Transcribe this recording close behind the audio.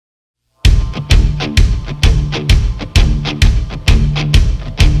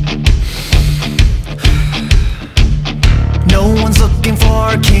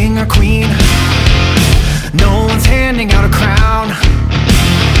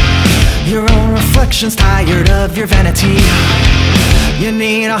reflections, tired of your vanity. You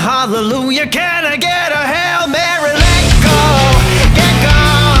need a hallelujah, can I get a Hail Mary? Let go, get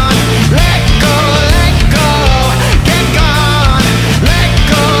gone, let go, let go, get gone, let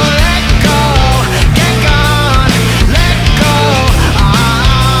go, let go, get gone, let go.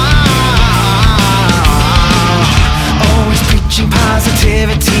 Always preaching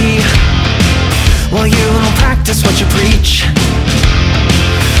positivity, well, you don't practice what you preach.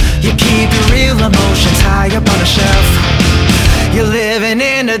 You keep your real emotions high up on a shelf. You're living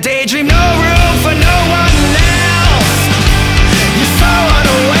in a daydream, no room for no one else. You're so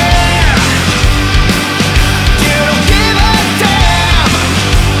unaware, you don't give a damn.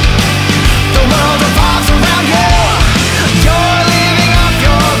 The world revolves around you, you're living off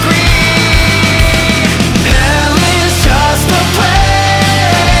your greed. Hell is just a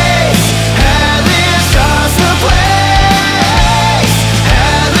place, hell is just a place,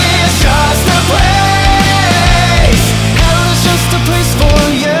 hell is just a place, hell is just a place for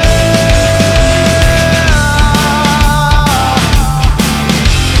you.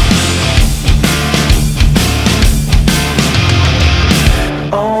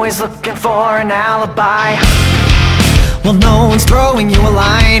 Always looking for an alibi, well, no one's throwing you a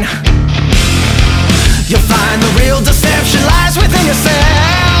line. You'll find the real deception lies within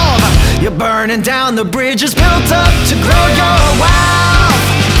yourself. You're burning down the bridges built up to grow your wealth.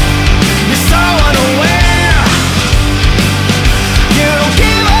 You're so unaware, you don't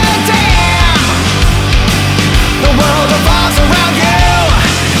give a damn. The world revolves around you,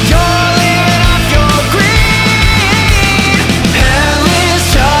 you're living off your greed. Hell is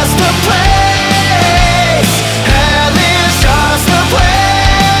just a place, hell is just a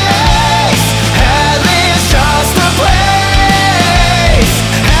place, hell is just a place,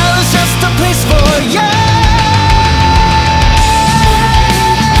 hell is just a place for you.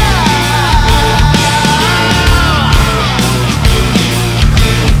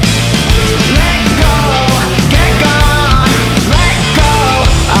 Let go, get gone, let go.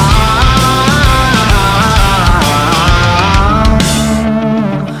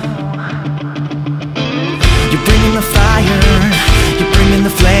 You're bringing the fire, you're bringing the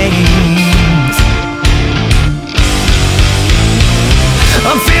flames.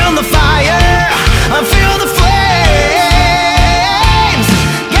 I'm feeling the fire, I'm feeling the flames.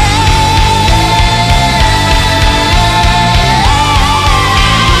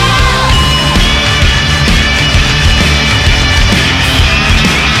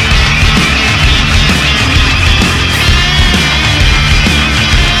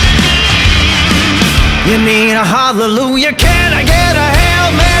 You need a hallelujah, can I get a